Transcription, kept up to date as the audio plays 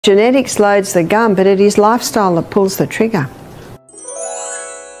Genetics loads the gun, but it is lifestyle that pulls the trigger.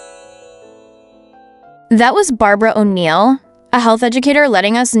 That was Barbara O'Neill, a health educator,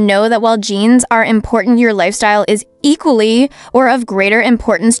 letting us know that while genes are important, your lifestyle is equally or of greater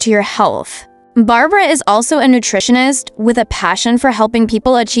importance to your health. Barbara is also a nutritionist with a passion for helping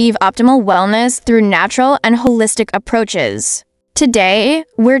people achieve optimal wellness through natural and holistic approaches. Today,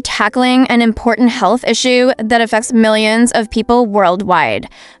 we're tackling an important health issue that affects millions of people worldwide: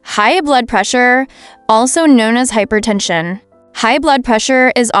 high blood pressure, also known as hypertension. High blood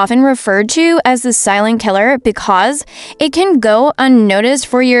pressure is often referred to as the silent killer because it can go unnoticed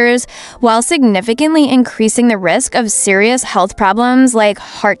for years while significantly increasing the risk of serious health problems like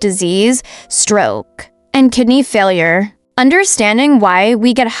heart disease, stroke, and kidney failure. Understanding why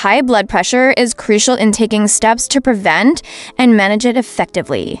we get high blood pressure is crucial in taking steps to prevent and manage it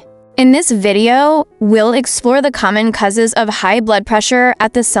effectively. In this video, we'll explore the common causes of high blood pressure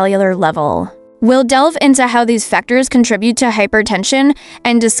at the cellular level. We'll delve into how these factors contribute to hypertension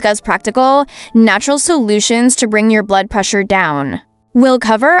and discuss practical, natural solutions to bring your blood pressure down. We'll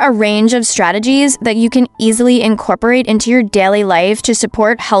cover a range of strategies that you can easily incorporate into your daily life to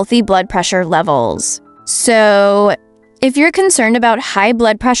support healthy blood pressure levels. So, if you're concerned about high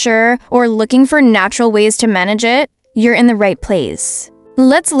blood pressure or looking for natural ways to manage it, you're in the right place.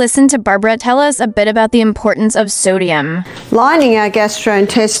 Let's listen to Barbara tell us a bit about the importance of sodium. Lining our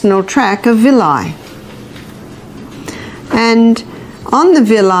gastrointestinal tract are villi. And on the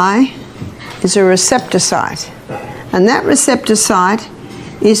villi is a receptor site. And that receptor site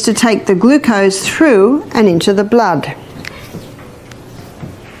is to take the glucose through and into the blood.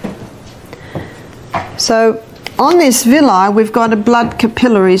 So on this villi, we've got blood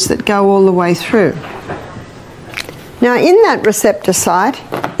capillaries that go all the way through. Now in that receptor site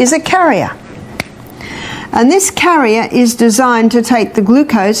is a carrier. And this carrier is designed to take the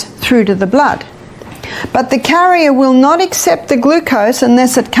glucose through to the blood. But the carrier will not accept the glucose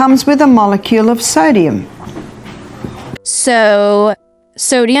unless it comes with a molecule of sodium. So,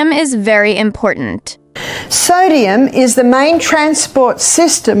 sodium is very important. Sodium is the main transport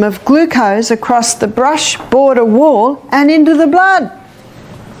system of glucose across the brush border wall and into the blood.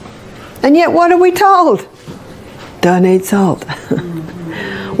 And yet what are we told? Don't eat salt.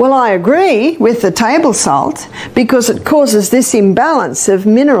 Well, I agree with the table salt because it causes this imbalance of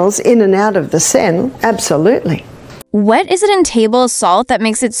minerals in and out of the cell, absolutely. What is it in table salt that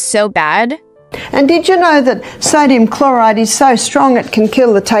makes it so bad? And did you know that sodium chloride is so strong it can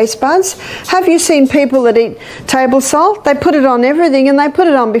kill the taste buds? Have you seen people that eat table salt? They put it on everything and they put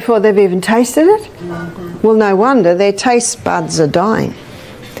it on before they've even tasted it. Well, no wonder their taste buds are dying.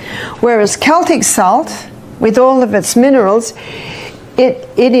 Whereas Celtic salt, with all of its minerals, it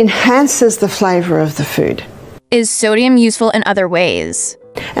enhances the flavour of the food. Is sodium useful in other ways?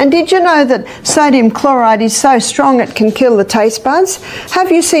 And did you know that sodium chloride is so strong it can kill the taste buds? Have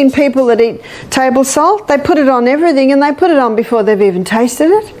you seen people that eat table salt? They put it on everything and they put it on before they've even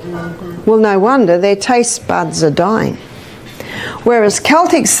tasted it. Well, no wonder their taste buds are dying. Whereas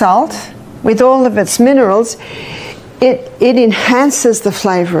Celtic salt, with all of its minerals, it enhances the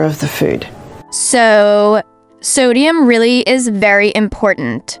flavour of the food. So, sodium really is very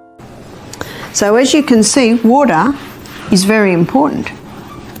important. So as you can see, water is very important.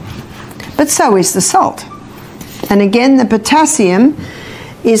 But so is the salt. And again, the potassium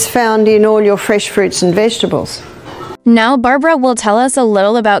is found in all your fresh fruits and vegetables. Now Barbara will tell us a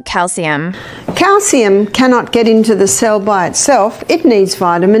little about calcium. Calcium cannot get into the cell by itself. It needs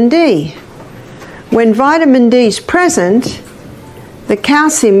vitamin D. When vitamin D is present, the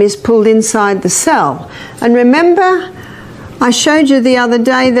calcium is pulled inside the cell. And remember, I showed you the other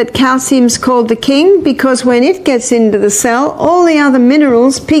day that calcium's called the king because when it gets into the cell, all the other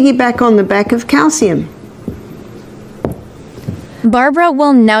minerals piggyback on the back of calcium. Barbara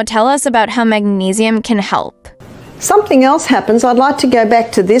will now tell us about how magnesium can help. Something else happens. I'd like to go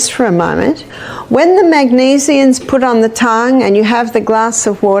back to this for a moment. When the magnesium's put on the tongue and you have the glass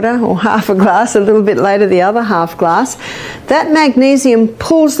of water, or half a glass, a little bit later the other half glass, that magnesium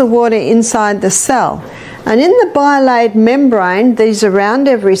pulls the water inside the cell. And in the bilaid membrane that is around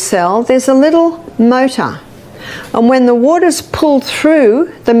every cell, there's a little motor. And when the water's pulled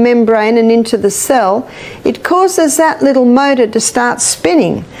through the membrane and into the cell, it causes that little motor to start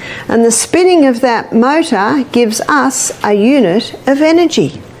spinning. And the spinning of that motor gives us a unit of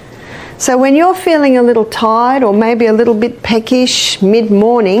energy. So when you're feeling a little tired or maybe a little bit peckish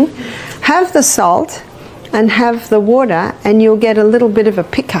mid-morning, have the salt and have the water and you'll get a little bit of a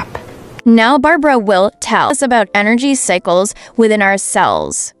pickup. Now Barbara will tell us about energy cycles within our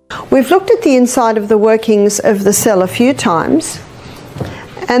cells. We've looked at the inside of the workings of the cell a few times,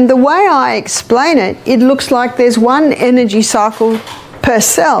 And the way I explain it, it looks like there's one energy cycle per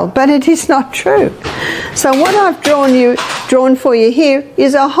cell, but it is not true. So what I've drawn for you here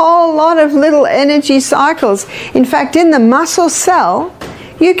is a whole lot of little energy cycles. In fact, in the muscle cell,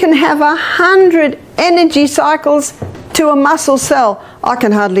 you can have 100 energy cycles to a muscle cell. I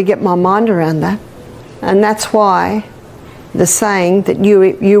can hardly get my mind around that. And that's why the saying that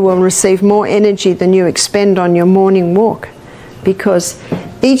you will receive more energy than you expend on your morning walk, because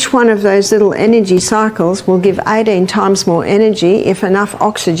each one of those little energy cycles will give 18 times more energy if enough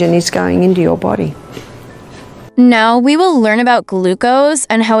oxygen is going into your body. Now we will learn about glucose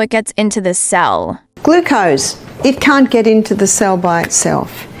and how it gets into the cell. Glucose, it can't get into the cell by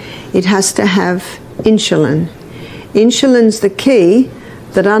itself. It has to have insulin. Insulin's the key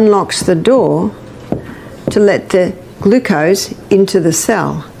that unlocks the door to let the glucose into the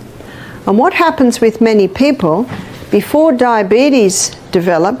cell. And what happens with many people, before diabetes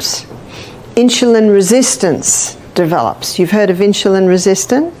develops, insulin resistance develops. You've heard of insulin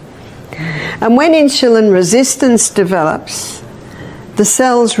resistance? And when insulin resistance develops, the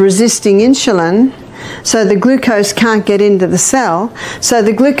cell's resisting insulin, so the glucose can't get into the cell, so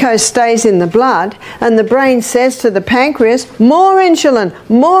the glucose stays in the blood, and the brain says to the pancreas, more insulin,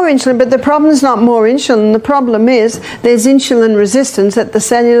 but the problem's not more insulin, the problem is there's insulin resistance at the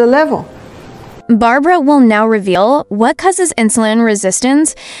cellular level. Barbara will now reveal what causes insulin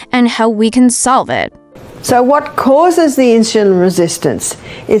resistance and how we can solve it. So what causes the insulin resistance?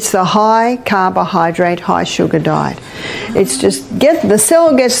 It's the high carbohydrate, high sugar diet. It's just the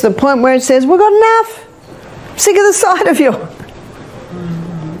cell gets to the point where it says, we've got enough. I'm sick of the sight of you.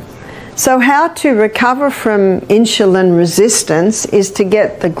 So how to recover from insulin resistance is to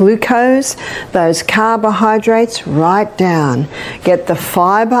get the glucose, those carbohydrates, right down. Get the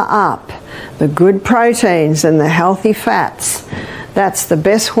fiber up, the good proteins and the healthy fats. That's the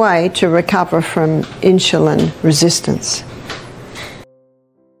best way to recover from insulin resistance.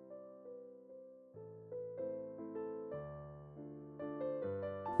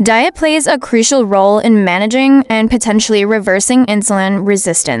 Diet plays a crucial role in managing and potentially reversing insulin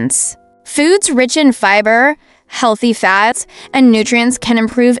resistance. Foods rich in fiber, healthy fats, and nutrients can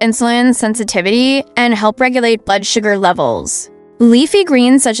improve insulin sensitivity and help regulate blood sugar levels. Leafy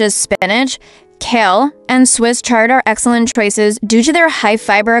greens such as spinach, kale, and Swiss chard are excellent choices due to their high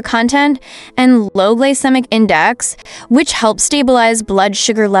fiber content and low glycemic index, which help stabilize blood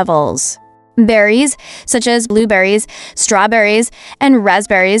sugar levels. Berries, such as blueberries, strawberries, and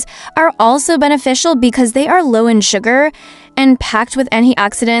raspberries, are also beneficial because they are low in sugar and packed with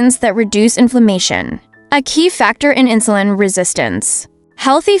antioxidants that reduce inflammation, a key factor in insulin resistance.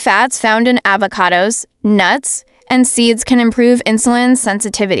 Healthy fats found in avocados, nuts, and seeds can improve insulin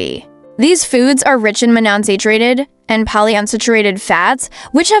sensitivity. These foods are rich in monounsaturated and polyunsaturated fats,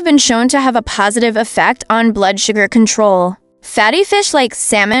 which have been shown to have a positive effect on blood sugar control. Fatty fish like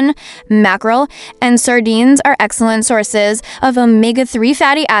salmon, mackerel, and sardines are excellent sources of omega-3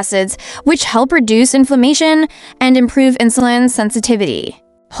 fatty acids, which help reduce inflammation and improve insulin sensitivity.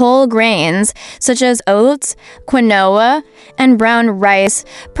 Whole grains, such as oats, quinoa, and brown rice,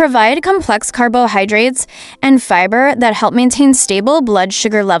 provide complex carbohydrates and fiber that help maintain stable blood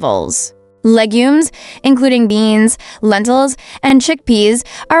sugar levels. Legumes, including beans, lentils, and chickpeas,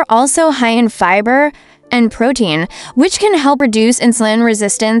 are also high in fiber and protein, which can help reduce insulin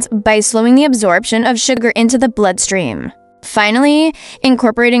resistance by slowing the absorption of sugar into the bloodstream. Finally,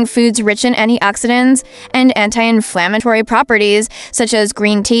 incorporating foods rich in antioxidants and anti-inflammatory properties such as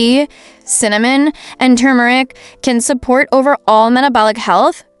green tea, cinnamon, and turmeric can support overall metabolic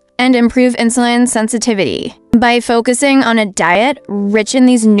health and improve insulin sensitivity. By focusing on a diet rich in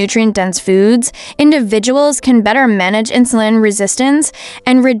these nutrient-dense foods, individuals can better manage insulin resistance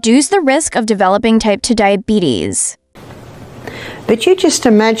and reduce the risk of developing type 2 diabetes. But you just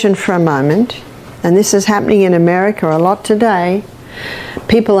imagine for a moment, and this is happening in America a lot today,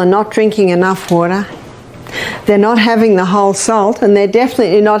 people are not drinking enough water. They're not having the whole salt, and they're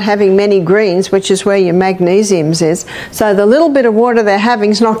definitely not having many greens, which is where your magnesiums is. So the little bit of water they're having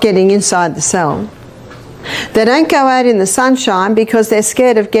is not getting inside the cell. They don't go out in the sunshine because they're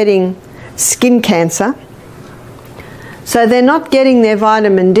scared of getting skin cancer. So they're not getting their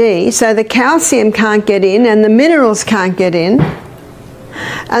vitamin D, so the calcium can't get in and the minerals can't get in.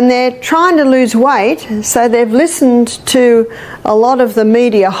 And they're trying to lose weight, so they've listened to a lot of the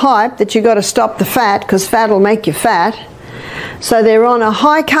media hype that you've got to stop the fat because fat will make you fat. So they're on a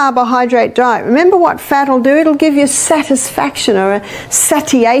high carbohydrate diet. Remember what fat will do? It'll give you satisfaction or a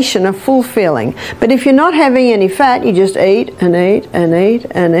satiation, a full feeling. But if you're not having any fat, you just eat and eat and eat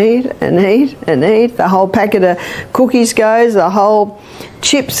and eat and eat and eat. The whole packet of cookies goes, the whole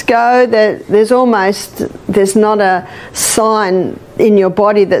chips go. There's not a sign in your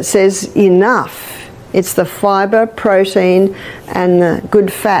body that says enough. It's the fiber, protein, and the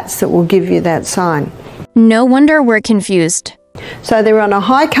good fats that will give you that sign. No wonder we're confused. So they're on a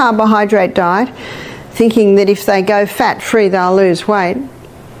high carbohydrate diet, thinking that if they go fat-free, they'll lose weight.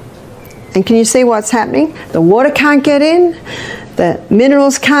 And can you see what's happening? The water can't get in, the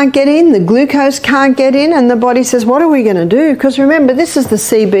minerals can't get in, the glucose can't get in, and the body says, what are we going to do? Because remember, this is the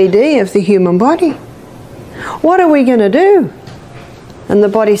CBD of the human body. What are we going to do? And the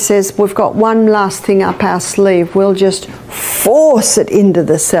body says, we've got one last thing up our sleeve. We'll just force it into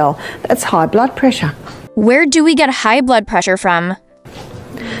the cell. That's high blood pressure. Where do we get high blood pressure from?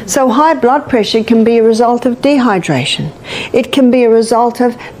 So high blood pressure can be a result of dehydration. It can be a result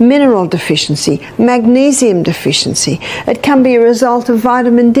of mineral deficiency, magnesium deficiency. It can be a result of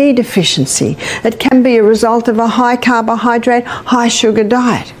vitamin D deficiency. It can be a result of a high carbohydrate, high sugar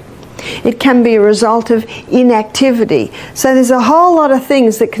diet. It can be a result of inactivity. So there's a whole lot of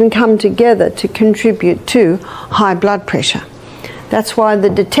things that can come together to contribute to high blood pressure. That's why the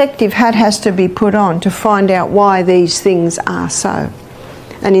detective hat has to be put on to find out why these things are so.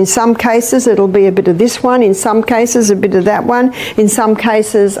 And in some cases it'll be a bit of this one, in some cases a bit of that one, in some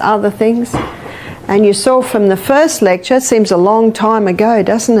cases other things. And you saw from the first lecture, it seems a long time ago,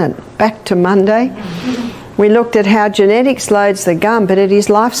 doesn't it? Back to Monday. We looked at how genetics loads the gun, but it is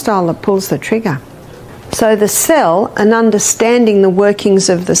lifestyle that pulls the trigger. So the cell, and understanding the workings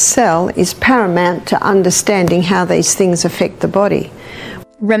of the cell, is paramount to understanding how these things affect the body.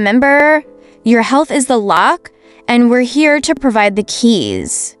 Remember, your health is the lock, and we're here to provide the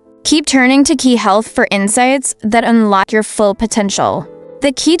keys. Keep turning to Key Health for insights that unlock your full potential.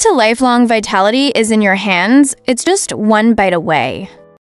 The key to lifelong vitality is in your hands. It's just one bite away.